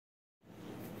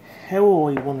Hello,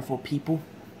 you wonderful people.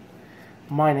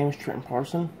 My name is Trenton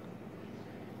Parson,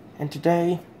 and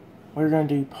today we're going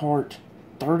to do part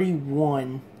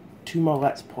 31 to my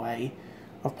Let's Play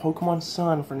of Pokemon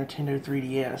Sun for Nintendo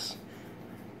 3DS.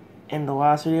 In the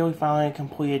last video, we finally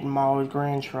completed Malo's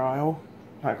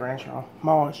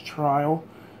Malo's Trial,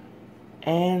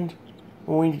 and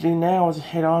what we need to do now is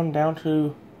head on down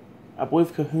to, I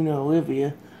believe, Kahuna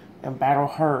Olivia and battle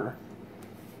her.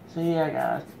 So yeah,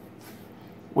 guys.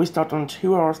 We stopped on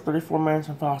 2 hours, 34 minutes,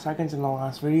 and 5 seconds in the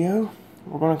last video.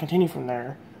 We're going to continue from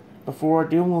there. Before I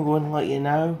do, we'll go ahead and let you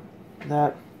know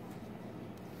that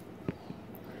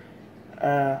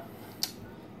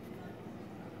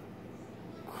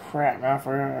crap, I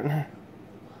forgot.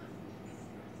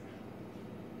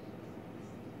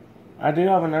 I do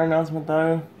have another announcement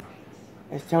though.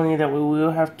 It's telling you that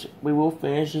we will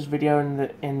finish this video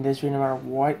in this video no matter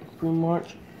what, pretty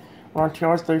much. We're on 2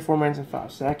 hours, 34 minutes, and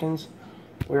 5 seconds.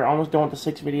 We're almost done with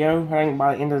the 6th video. I think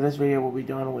by the end of this video we'll be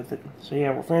done with it. So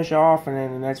yeah, we'll finish off, and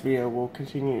then the next video we'll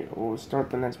continue. We'll start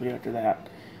the next video after that.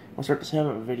 We'll start the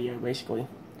 7th video, basically.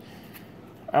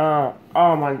 My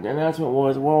announcement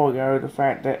was a while ago the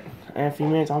fact that in a few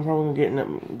minutes I'm probably getting up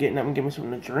and getting me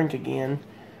something to drink again.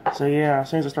 So yeah, as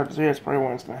soon as I start this video, that's probably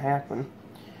when it's going to happen.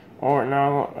 Or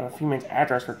no, a few minutes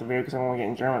after I start the video, because I'm only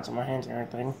getting Germans on my hands and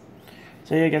everything.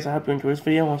 So yeah, guys, I hope you enjoyed this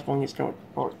video. Let's go and get started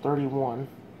with part 31.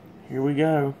 Here we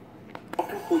go.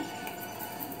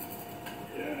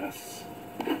 Yes.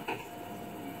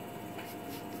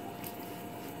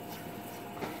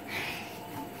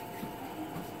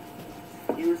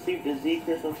 You received a Z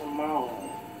crystal from Malo.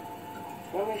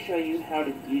 Let me show you how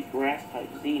to use grass type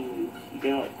Z moves. You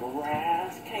go like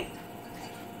grass cake.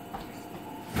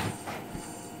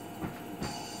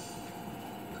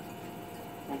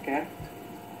 Okay.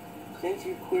 Since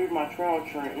you cleared my trial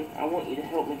train, I want you to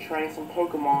help me train some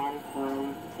Pokemon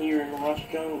from here in the Lush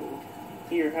Jungle.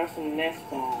 Here, have some nest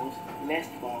balls.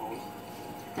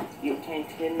 You obtain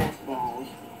 10 nest balls.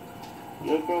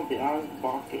 You open up the orange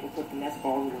bucket and put the nest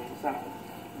balls inside.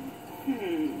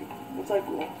 Looks like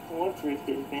one tree's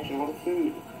getting finished all the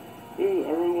food. Ooh,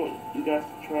 I really want you guys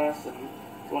to try some.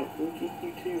 Like,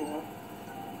 you too, huh?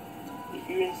 If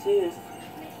you insist,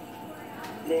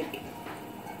 Nick.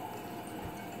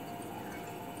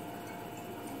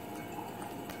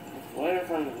 Flavor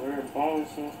from the rare bone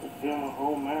seems to fill my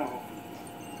whole mouth.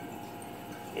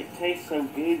 It tastes so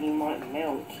good you might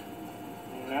melt.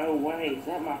 No way, is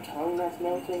that my tongue that's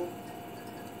melting?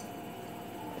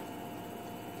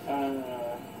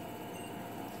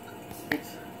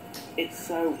 It's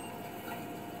so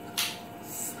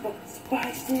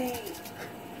spicy.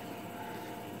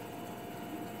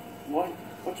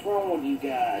 What's wrong with you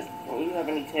guys? Don't you have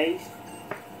any taste?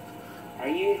 Are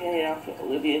you headed out to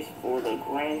Olivia's for the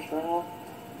Grand Trial?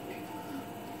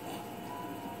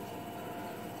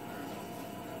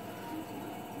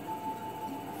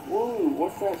 Whoa,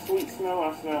 what's that sweet smell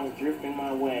I smell drifting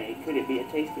my way? Could it be a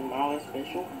tasty Malo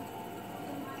special?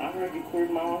 I heard you cleared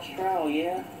Malo's trial,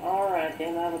 yeah? Alright,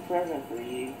 then I have a present for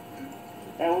you.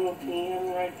 That little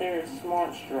TM right there is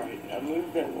Smart Strike, a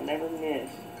move that will never miss.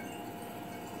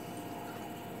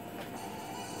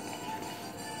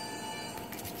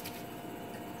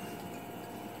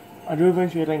 I do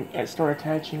eventually think start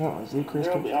attaching on Z crystals.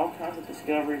 There will be all kinds of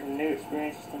discoveries and new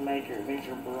experiences to make your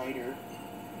adventure brighter.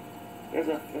 There's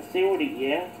a facility,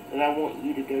 yeah, that I want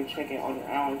you to go check out on your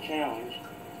Island Challenge.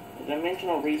 The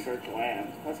Dimensional Research Lab.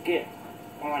 Let's get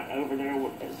on over there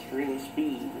with extreme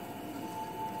speed.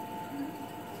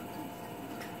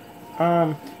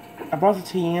 I bought the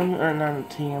TM, or not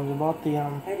the TM, I bought the,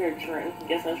 Hey there, Trenton.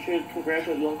 Guess I should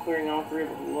congratulate you on clearing all 3 of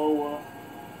the Loa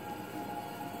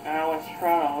Alice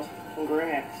trials.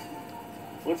 Congrats.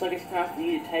 Looks like it's time for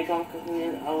you to take on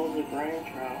Kahuna Olivia Grand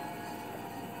Trial.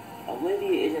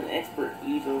 Olivia is an expert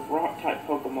user of rock-type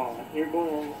Pokemon. You're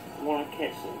going to want to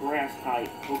catch some grass-type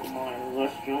Pokemon in the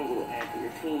Lush Jungle after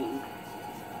your team.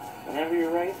 Whenever you're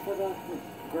ready for the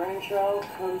Grand Trial,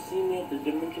 come see me at the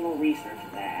Dimensional Research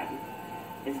Lab.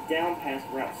 It's down past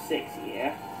Route 6,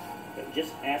 yeah? But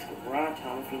just ask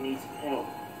Raiton if you need some help.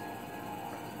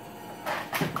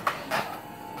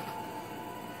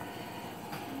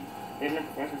 Didn't the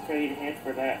professor tell you to head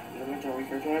for that Dimensional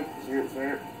Research Lab?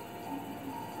 Zero.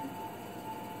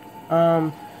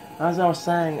 As I was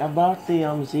saying, about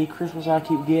the Z crystals I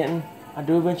keep getting, I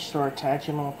do eventually start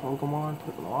attaching them on Pokemon,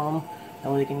 putting them on them,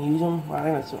 that way they can use them. But I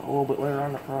think that's a little bit later on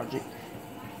in the project.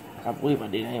 I believe I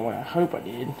did anyway. I hope I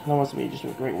did. That must be just a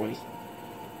great waste.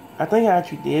 I think I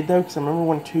actually did though, because I remember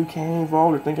when Toucan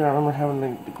evolved, I remember having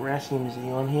the Grassium Z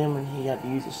on him, and he got to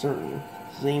use a certain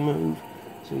Z move.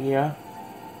 So yeah.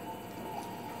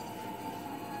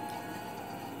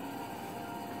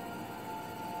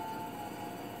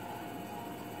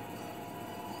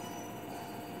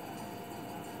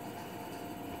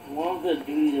 One of the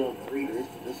duties of a breeder is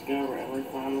to discover and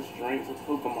refine the strengths of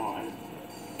Pokemon.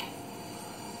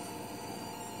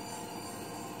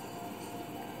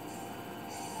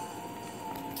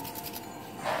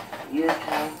 Your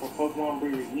time for Pokemon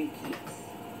breeder Yuki.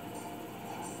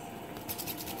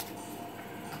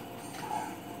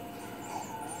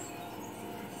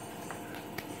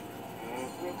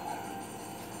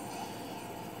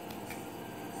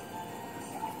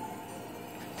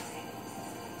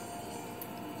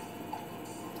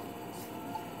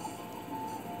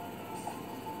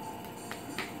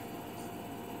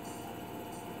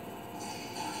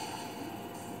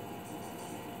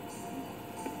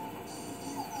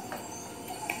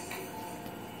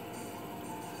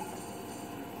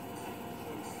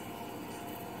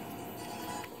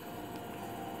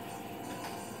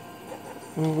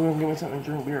 We're gonna give me something to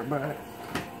drink, be right back.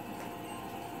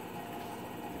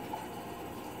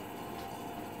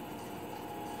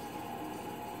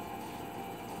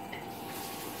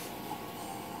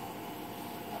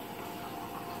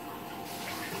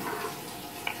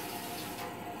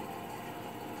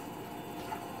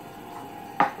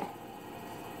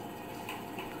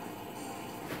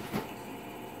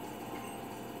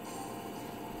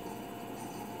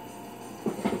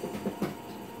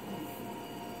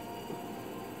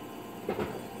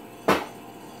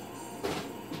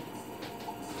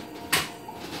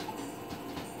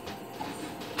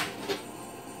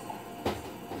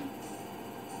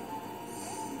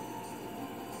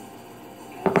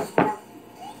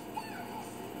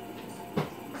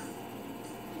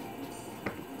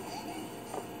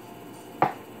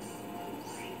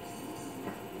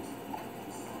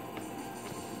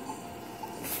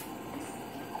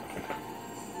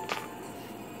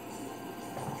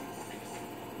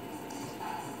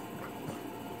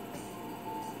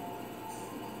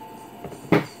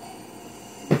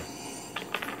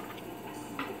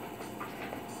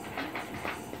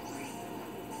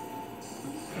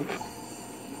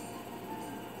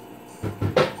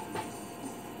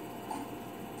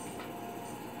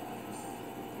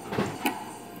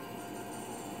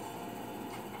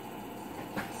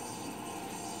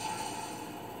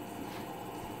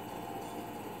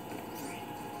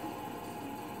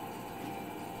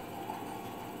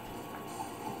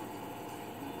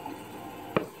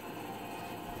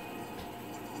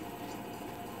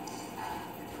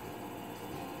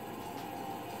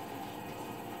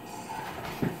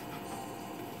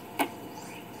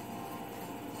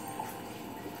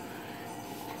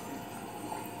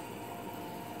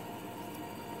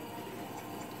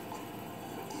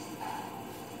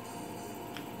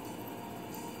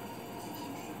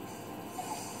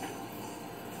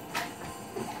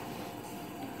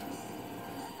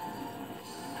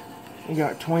 We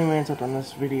got 20 minutes left on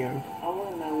this video. I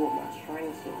want to know what my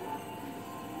strings are.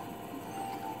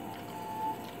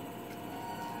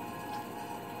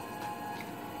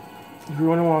 If you're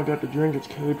wondering why I got the drink, it's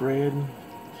Code Red.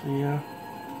 So yeah.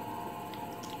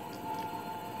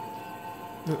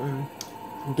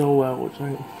 Dole out, looks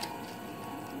like.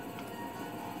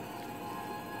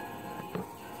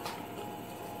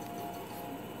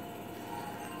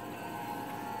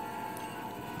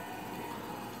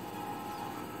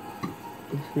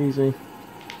 It's easy.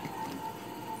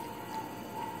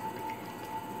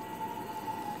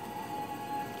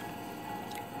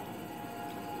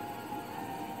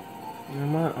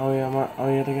 Oh yeah,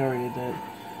 I think I already did that.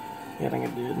 Yeah, I think I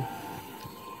did.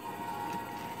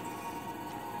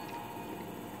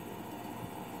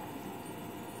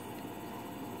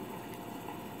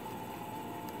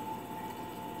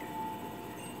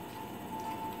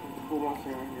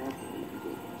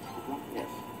 Yes.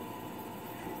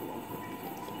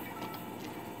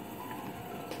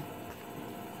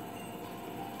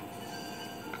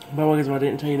 By the way, guys, if I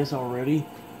didn't tell you this already,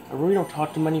 I really don't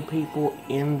talk to many people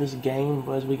in this game,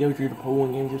 but as we go through the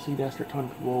polling games, you'll see that I start talking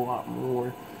to people a lot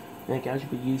more. I think that should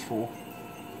be useful.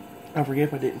 I forget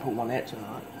if I didn't put one X or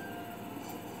not.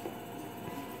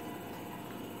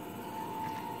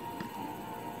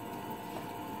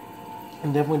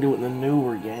 And definitely do it in the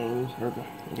newer games, or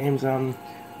the games I'm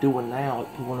doing now.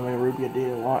 Like Pokemon Omega Ruby, I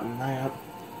did a lot in that.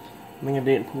 I think I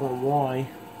did in Pokemon Y.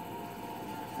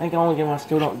 I think the only game I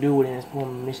still don't do it in is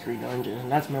Pokemon Mystery Dungeons,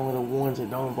 and that's mainly the ones that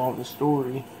don't involve the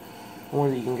story. The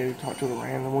ones that you can go talk to them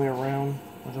randomly around.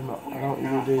 I don't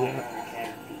usually do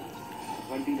that.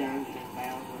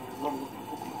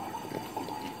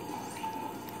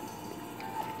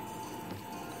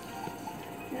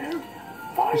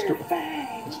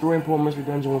 The story in Pokemon Mystery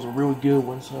Dungeon was a really good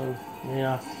one, so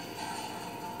yeah.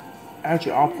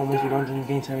 Actually, all Pokemon Mystery Dungeon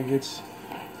games have a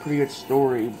pretty good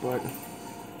story, but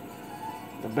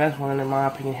The best one, in my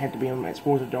opinion, had to be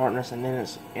Explorers of Darkness, and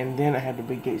then it had to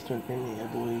be Gates to Infinity, I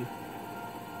believe.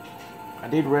 I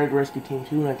did Red Rescue Team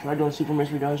 2, and I tried doing Super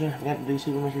Mystery Dungeon. I haven't got to do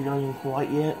Super Mystery Dungeon quite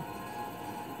yet,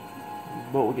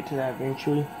 but we'll get to that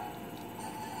eventually. I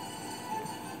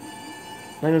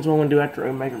think that's what I'm going to do after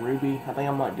Omega Ruby. I think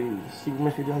I might do Super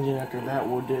Mystery Dungeon. After that,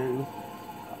 we'll do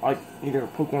like either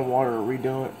Pokemon Water or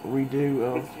redo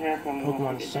of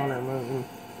Pokemon Sun or Moon.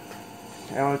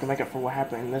 I like to make up for what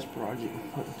happened in this project,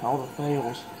 all the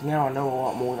fails. 'Cause now I know a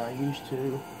lot more than I used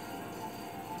to.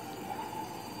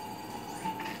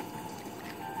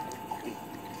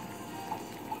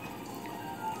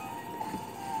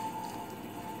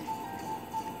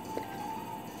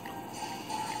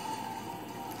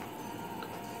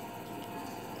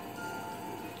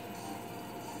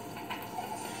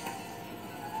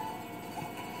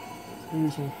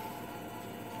 Excuse me.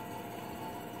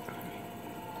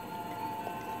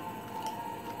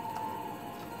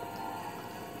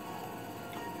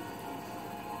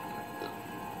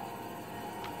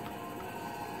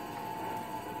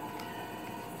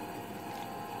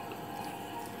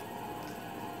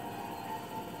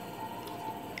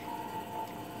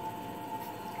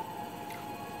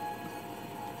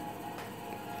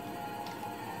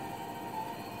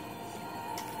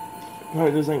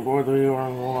 Alright, this ain't bored though,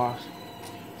 I'm lost.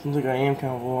 Seems like I am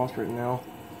kind of lost right now.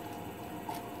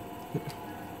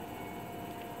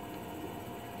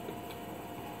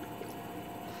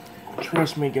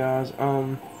 Trust me, guys,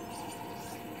 I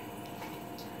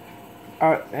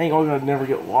ain't gonna never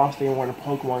get lost anywhere in a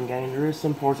Pokemon game. There is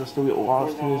some parts I still get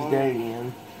lost to this day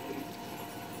in.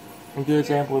 A good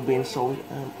example of being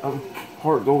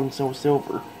Heart Gold and Soul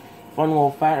Silver. Fun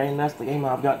little fact, and that's the game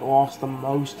I've got lost the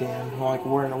most in, like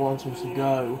where in the world I'm supposed to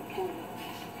go.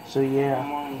 So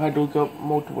yeah, I've had to look up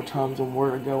multiple times on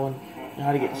where to go and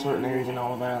how to get to certain areas and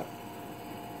all that.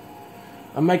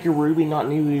 Omega Ruby, not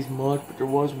nearly as much, but there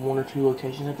was one or two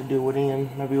locations I had to do it in,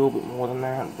 maybe a little bit more than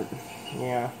that, but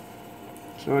yeah.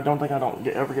 So I don't think I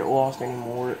ever get lost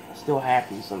anymore. It still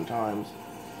happens sometimes.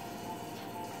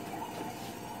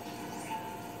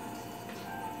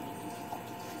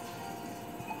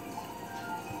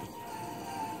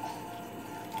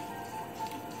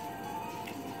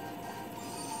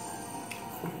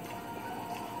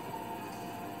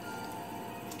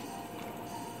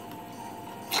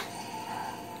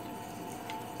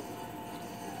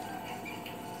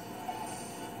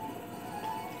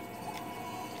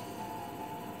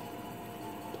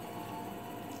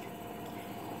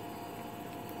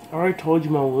 I already told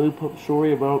you my lollipop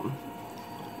story about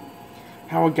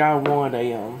how a guy wanted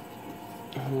a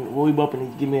lollipop and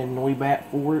he'd give me a Noibat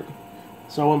for it.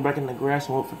 So I went back in the grass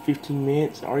and went for 15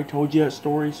 minutes. I already told you that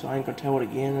story, so I ain't gonna tell it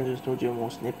again. I just told you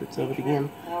more snippets of it again.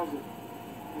 How's it?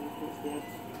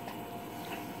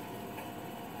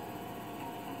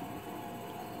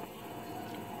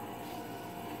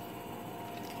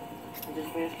 I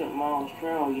just finished up Miles'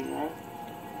 Trail, you know.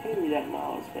 Maybe that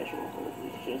Miles special because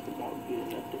it's just about good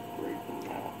enough to break them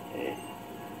out.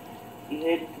 You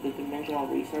head to the Dimensional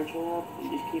Research Lab, you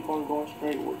just keep on going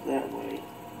straightwards that way.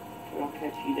 And I'll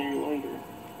catch you there later.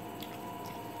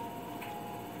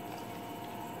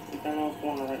 I think I know it's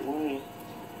going the right way.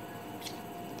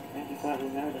 Thank you for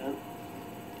flattening that up.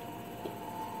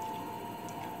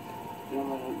 You're on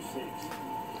my Route 6.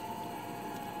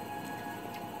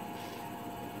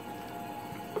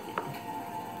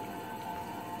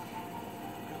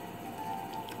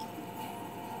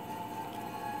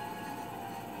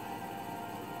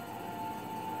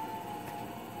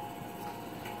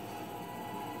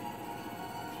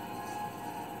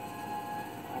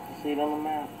 See it on the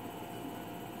map.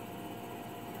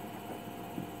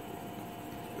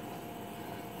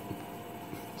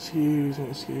 Excuse me.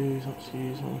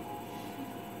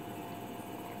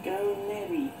 Go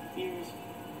Nebby, use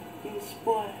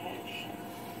Splash.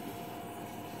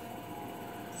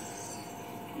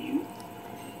 You?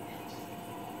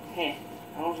 Heh,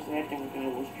 I was just acting like I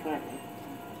was Trenton.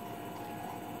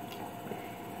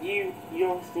 You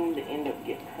always seem to end up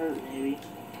getting hurt, Nebby.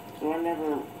 So I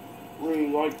never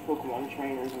really liked Pokemon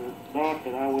trainers or thought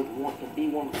that I would want to be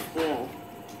one myself.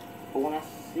 But when I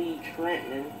see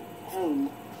Trenton and Toad,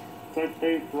 it's like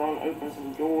they've thrown open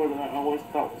some door that I always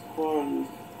thought was closed.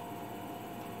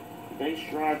 They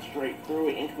stride straight through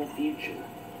it into the future.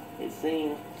 It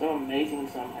seems so amazing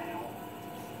somehow.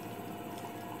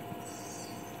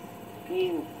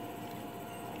 Phew.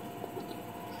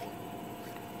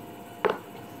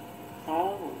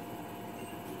 Oh.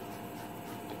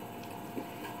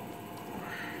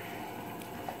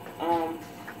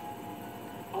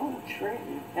 Oh,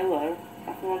 Trenton. Hello.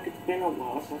 I feel like it's been a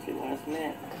while since we last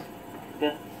met.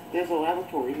 There's a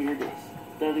laboratory here that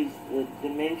studies the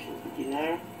dimensions, did you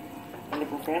know? And the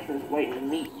professor is waiting to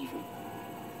meet you.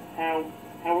 How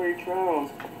are your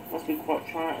trials? Must be quite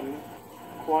trying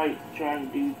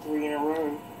to do 3 in a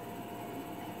row.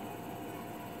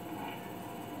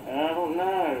 I don't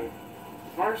know.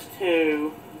 First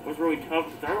 2 was really tough.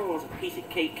 The third one was a piece of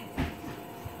cake.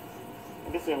 I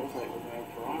guess that was like where I'm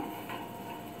from.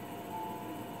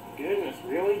 Goodness,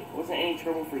 really? Wasn't any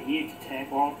trouble for you to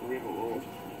tag along the river rules.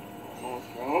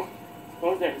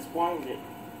 Suppose that explains it.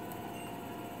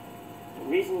 The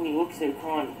reason you look so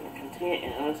content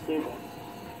and unstable.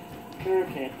 Sure,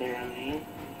 cat there, I mean.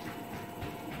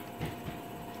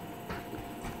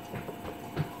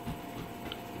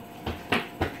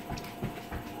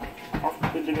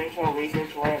 Off the dimensional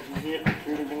research lab, zip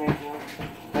through the dimensional.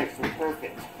 Excellent,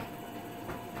 perfect.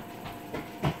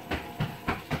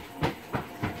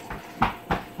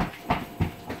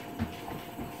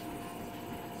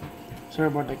 Sorry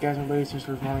about that, guys. My baby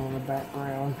sister's running in the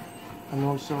background. I'm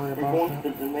really sorry about You're that.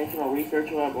 going to the dimensional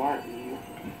research lab, aren't you?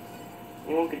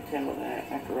 Anyone could tell that.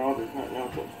 After all, there's nothing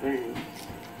else upstairs.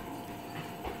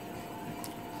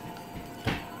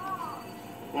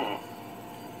 No.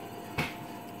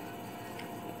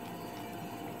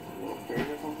 You upstairs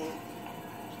or something?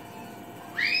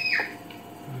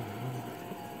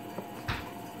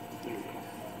 Here we go.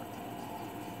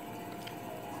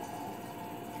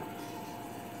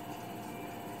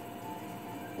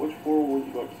 Which floor would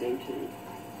you like to go to?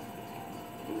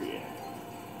 3A.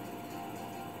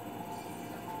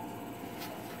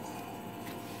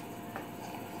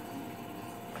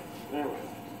 There we go.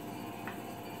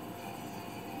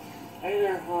 Hey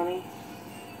there, honey.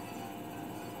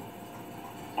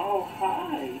 Oh,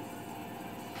 hi.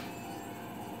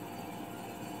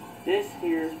 This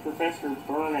here's Professor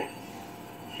Burnett.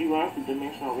 She runs the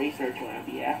Dimensional Research Lab,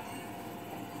 yeah.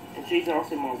 And she's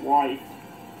also my wife.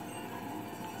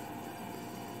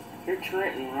 You're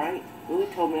Trenton, right? Lily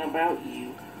told me about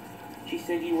you. She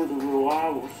said you were the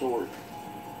reliable sort.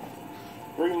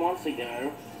 3 months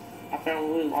ago, I found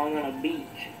Lily lying on a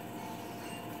beach.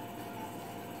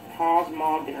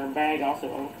 Cosmog in her bag,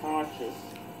 also unconscious.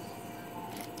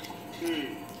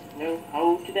 No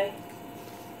Ho today?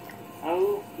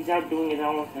 Oh, he's out doing his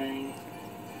own thing.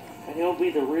 But he'll be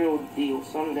the real deal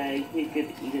someday. He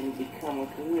could even become a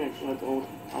kahuna like old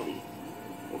Ollie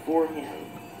before him.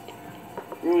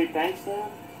 Really think so?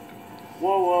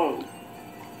 Whoa.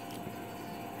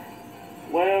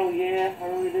 Well, yeah, I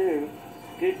really do.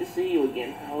 Good to see you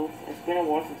again, Ho. It's been a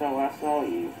while since I last saw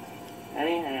you.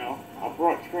 Anyhow, I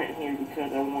brought Trent here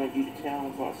because I wanted you to tell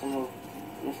him about some of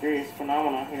the mysterious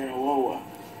phenomena here in Alola.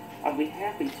 I'd be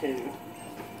happy to.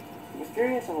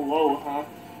 Mysterious Alola, huh?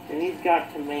 Then he's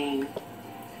got to mean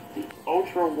the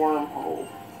Ultra Wormhole.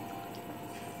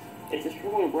 It's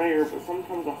extremely rare, but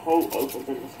sometimes a hole opens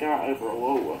in the sky over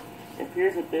Alola. It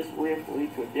appears that this rift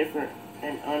leads to a different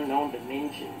and unknown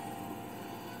dimension.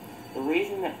 The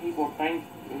reason that people think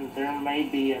there may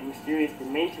be a mysterious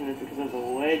dimension is because of the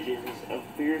legends of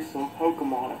fearsome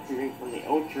Pokemon appearing from the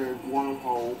Ultra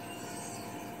Wormhole.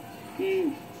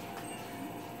 Phew.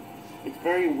 It's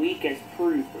very weak as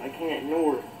proof, but I can't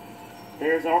ignore it.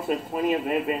 There is also plenty of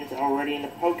evidence already in the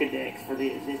Pokedex for the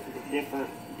existence of different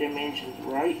dimensions,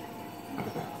 right?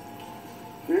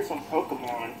 Fearsome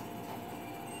Pokemon.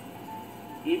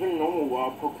 Even normal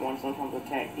wild Pokemon sometimes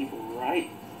attack people, right?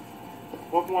 The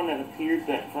Pokemon that appeared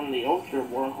from the Ultra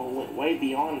Wormhole went way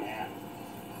beyond that.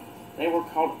 They were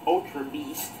called Ultra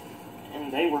Beasts,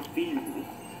 and they were feared.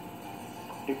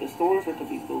 If the stories are to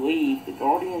be believed, the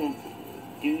Guardians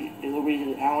deliveries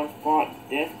of the islands fought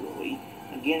desperately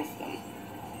against them.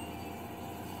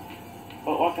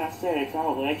 But like I said, it's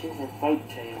all legends and folk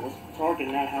tales. It's hard to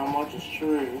know how much is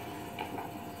true.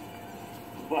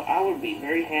 But I would be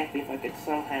very happy if I could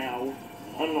somehow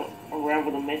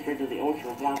unravel the mysteries of the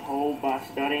Ultra Wormhole by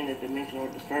studying the dimensional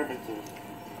disturbances.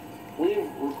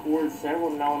 We've recorded several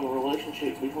known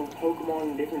relationships between Pokemon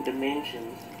in different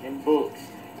dimensions in books.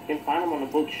 You can find them on the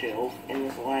bookshelf in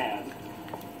this lab.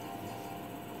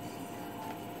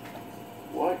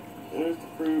 What is the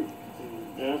proof?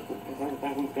 Does the professor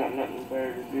think we've got nothing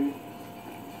better to do?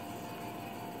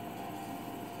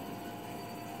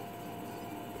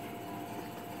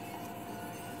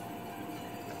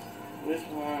 This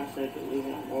line said to leave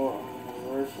it more on the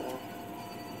reverse.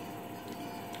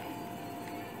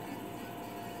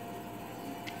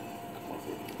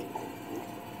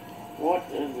 What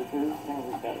is the proof?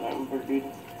 We've got nothing better to do.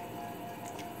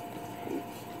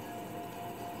 Oops.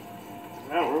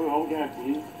 Not really all we gotta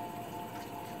do.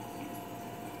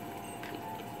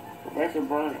 Professor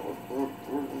Burnett was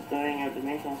studying a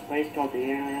dimensional space called the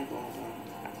Internet.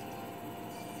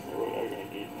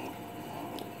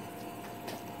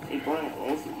 Hey, Brian,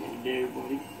 listen, when you do,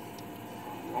 buddy.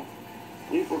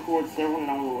 We've recorded several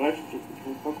known relationships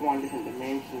between Pokemon in different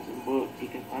dimensions and books. You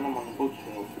can find them on the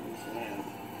bookshelf for this and that.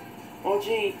 Oh,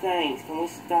 gee, thanks. Can we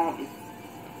stop?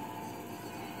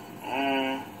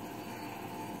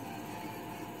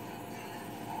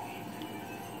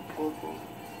 Purple.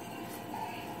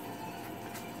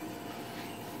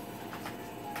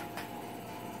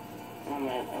 Oh,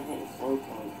 man, I think it's so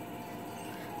close.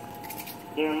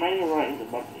 The remaining writings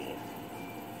about it.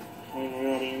 Between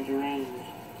reality and dreams.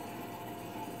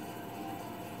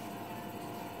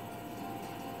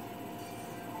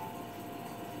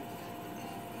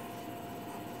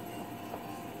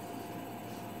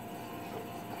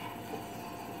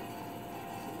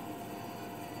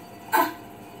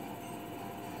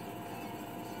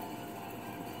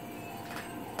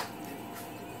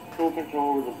 Full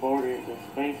control over the borders of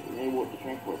space is able to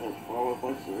transport those far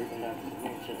places or even down to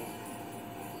dimensions.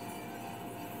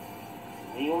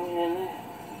 What do you want me in there?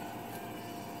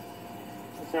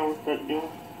 That's how we're stuck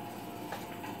doing.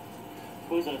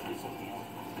 Please ask me something else.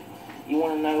 You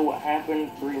want to know what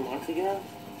happened 3 months ago?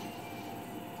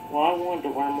 Well, I wanted to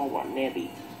learn more about Nebby.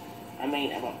 I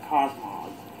mean, about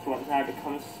Cosmog. So I decided to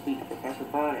come speak to Professor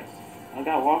Burnett. I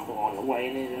got lost along the way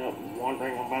and ended up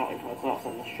wandering about until I saw us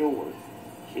on the shore.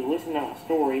 She listened to my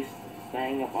stories,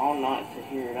 staying up all night to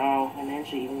hear it all, and then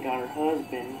she even got her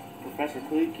husband, Professor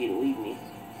Kluki, to lead me.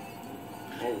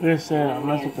 This I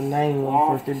messed up the name when I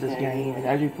first did this game, and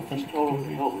I do Professor She told him to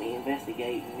Kluki. help me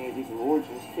investigate Nebby's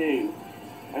origins too.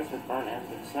 Professor Burnett has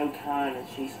been so kind, and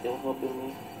she's still helping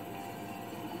me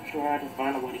try to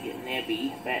find a way to get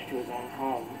Nebby back to his own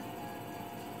home.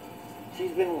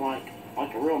 She's been like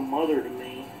a real mother to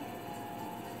me.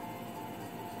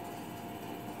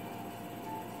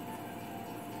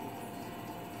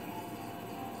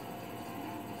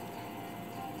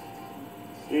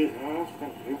 Dude, no,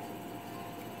 thank you.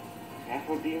 Can I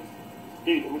talk to you?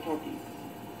 Dude, let me talk to you.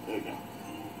 There we go.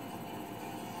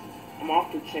 I'm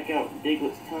off to check out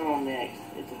Diglett's Tunnel next.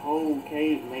 It's a whole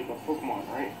cave made by Pokemon,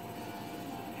 right?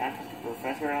 Can I talk to the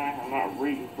Professor? I'm not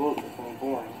reading books, it's only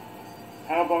boring.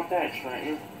 How about that,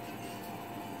 Trenton?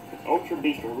 If Ultra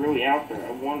Beasts are really out there,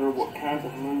 I wonder what kinds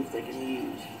of moves they can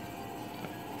use.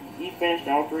 You finished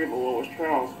all 3 of the lowest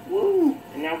trials. Woo!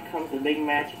 And now comes the big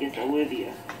match against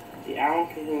Olivia. The Island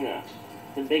Kahuna,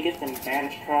 the biggest and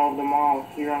baddest trial of them all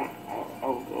here on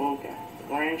the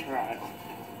Grand Trial.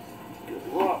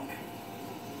 Good luck.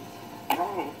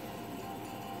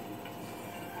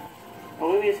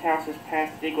 Olivia's house is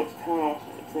past Diglett's Tunnel.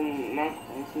 It's in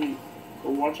Mountain Sea, so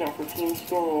watch out for Team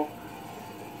Skull.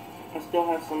 I still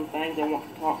have some things I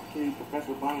want to talk to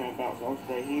Professor Burnett about, so I'll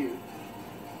stay here.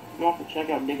 I'm off to check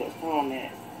out Diglett's Tunnel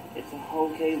next. It's a whole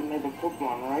cave made of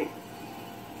Pokemon, right?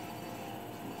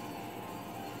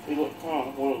 Diglett's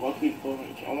Tunnel, what a lucky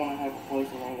bunch. I want to have a place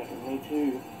named after me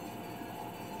too.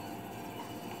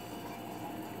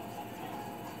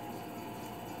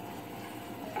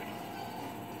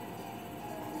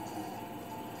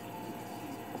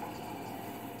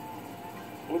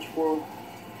 Which floor?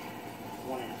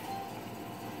 1F.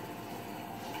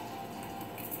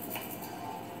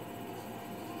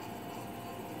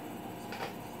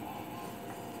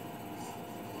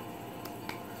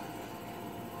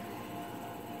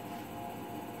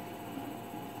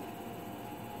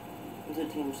 It's a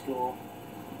team school.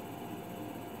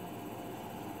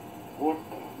 What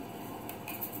the?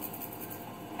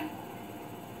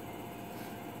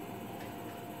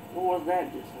 What was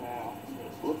that just now?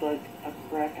 It looked like a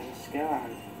crack in the sky.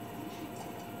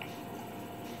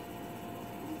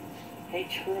 Hey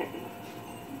Trenton.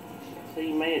 So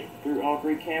you made it through all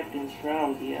 3 captains'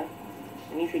 trials, yeah?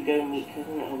 And you should go meet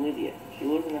Cousin Olivia. She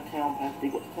lives in a town past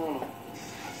Diglett's Tunnel.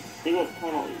 Diglett's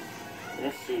Tunnel is...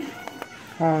 Let's see.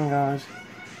 Hold on, guys.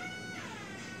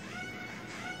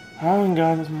 Hold on,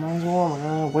 guys. It's might as well. I'm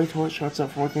gonna wait till it shuts up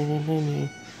before we can continue.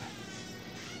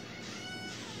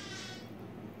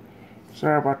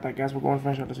 Sorry about that, guys. We're going to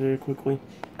finish up this video quickly.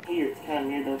 Here, it's kind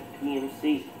of near the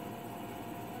PMC.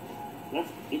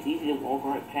 It's easy to walk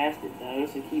right past it, though,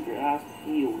 so keep your eyes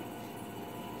peeled.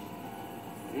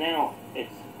 Now,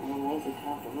 when's the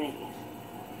time for me?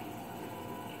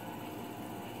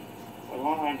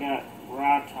 Well, I got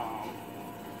Rod-Tom.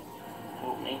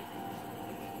 Help me.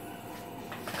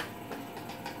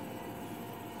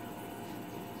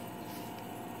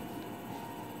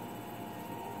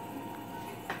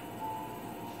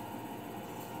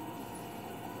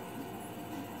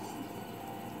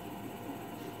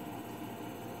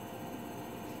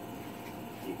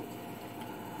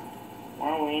 Why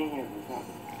are we in here for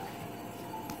something?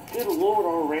 Good Lord,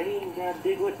 already? You got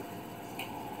Diglett?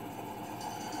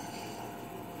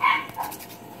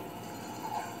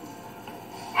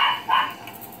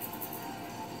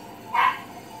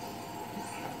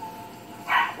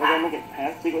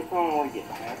 think it's going to want to get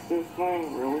past this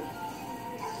thing, really.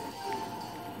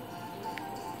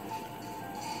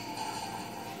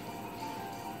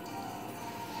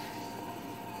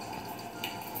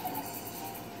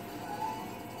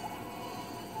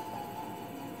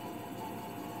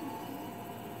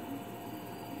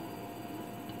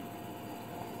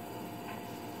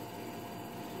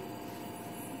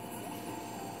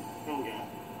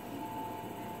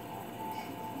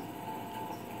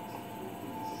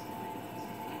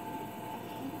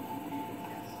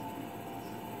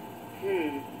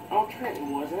 Oh,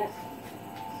 Trenton, wasn't it?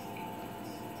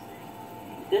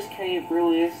 This cave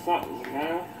really is something, you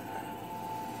know?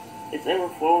 It's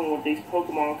overflowing with these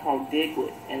Pokemon called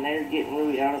Diglett, and they're getting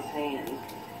really out of hand.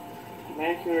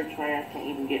 Manicure trainers can't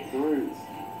even get through.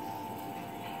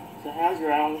 So how's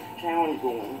your challenge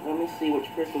going? Let me see which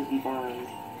crystals you burned.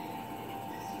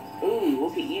 Ooh,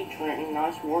 look at you, Trenton.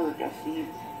 Nice work. I see you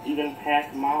even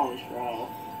passed my trial.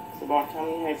 So by the time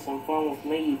you had some fun with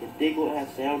me, the Diglett has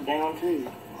settled down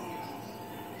too.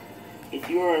 If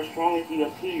you are as strong as you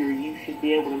appear, you should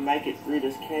be able to make it through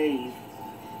this cave.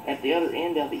 At the other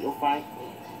end of it, you'll find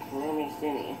Rumi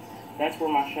Cine. That's where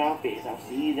my shop is. I'll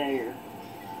see you there.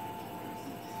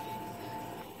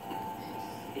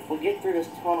 If we get through this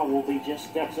tunnel, we'll be just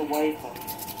steps away from...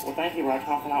 Well, thank you,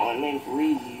 Raikou, for not letting me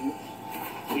read you.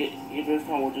 Get through this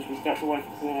tunnel, we'll just be steps away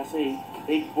from Tennessee.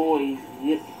 Big boy,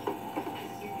 zip.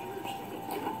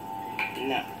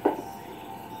 No.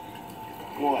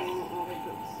 What?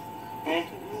 Eh?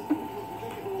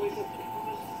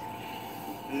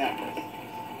 No.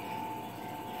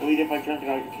 What if I try to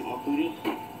go keep my booty?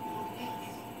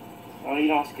 Oh, you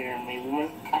don't scare me, woman.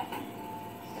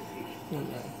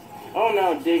 Oh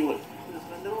no, Diglett.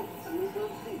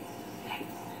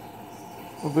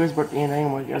 Well, this is about the end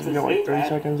anyway, guys. We got like 30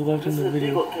 seconds left in the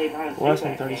video. Less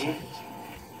than 30 seconds.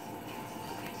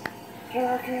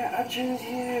 Cat, I choose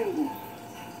you.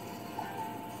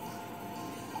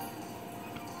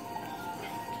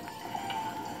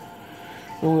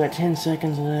 We only got 10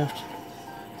 seconds left.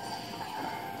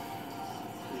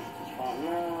 Oh,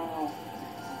 no.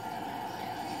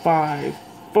 5,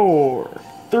 4,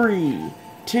 3,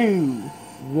 2,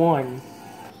 1.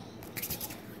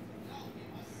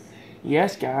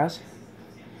 Yes, guys.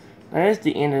 That is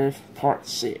the end of part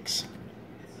 6.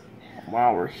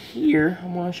 While we're here,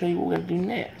 I'm going to show you what we're going to do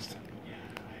next.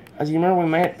 As you remember, we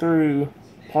made it through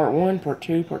part 1, part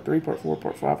 2, part 3, part 4,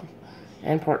 part 5,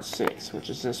 and part 6, which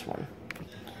is this one.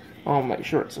 I'll make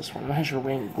sure it's this one. Make sure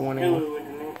we ain't going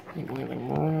anything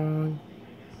wrong.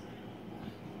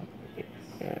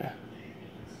 Yeah.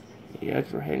 Yeah,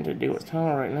 because we're heading to Diglett's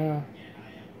Tunnel right now.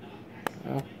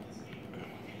 Well,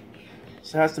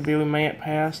 so that's the view we made it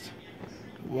past.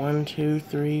 1, 2,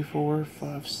 3, 4,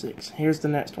 5, 6. Here's the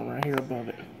next one right here above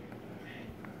it.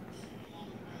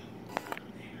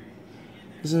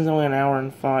 This is only an hour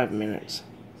and 5 minutes.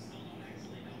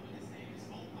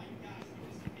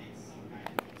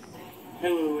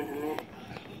 Hello, Internet.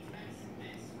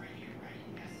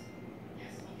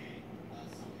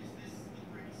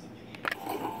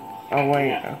 Oh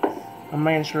wait, I'm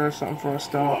making sure there's something for a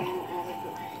stop.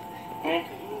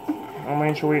 I'm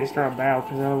making sure we didn't start a battle,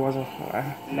 because otherwise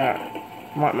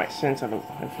that might make sense of it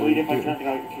if we do. If I try to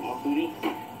go keep my booty?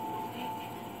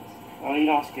 Oh, you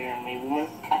don't scare me, woman.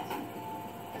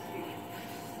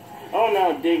 Oh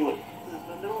no, Diglett.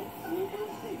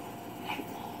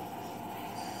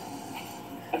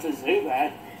 That's a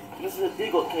Zubat. This is a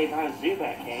Diglett cave, not a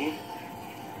Zubat cave.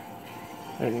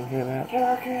 I didn't hear that.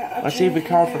 Cat, Let's see if we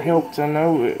call for help, because I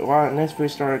know in this video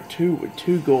started with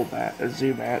two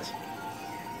Zubats.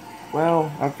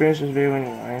 Well, I'll finish this video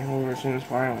anyway. We'll as soon as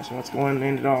finally, so let's go ahead and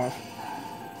end it off.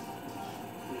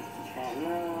 Oh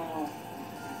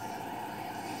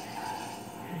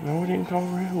no. No, we didn't call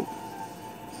for help.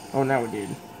 Oh, now we did.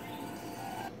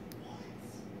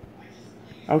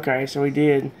 Okay, so we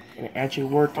did. And it actually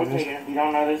worked on this. Okay, if you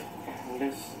don't know this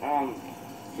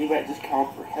Zubat just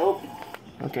called for help.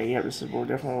 Okay, yeah, this is where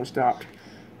definitely we stopped.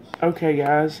 Okay,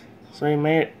 guys, so we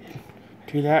made it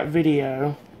to that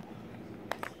video.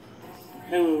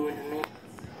 Hello, Internet.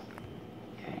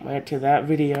 Made it to that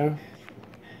video.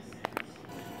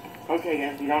 Okay,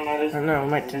 guys, if you don't know this. No,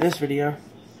 made it to this video.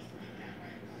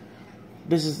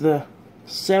 This is the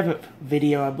 7th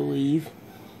video, I believe.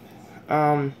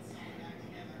 And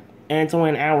it's only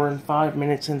an hour and 5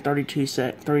 minutes and 33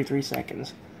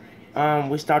 seconds.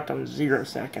 We stopped on 0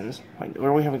 seconds.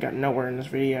 We haven't got nowhere in this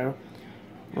video.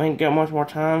 We ain't got much more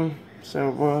time, so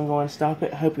we're gonna go and stop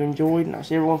it. Hope you enjoyed, and I'll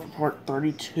see everyone for part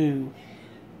 32.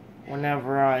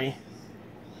 Whenever I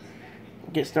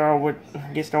get started with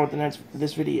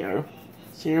this video.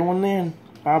 See everyone then.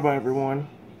 Bye bye, everyone.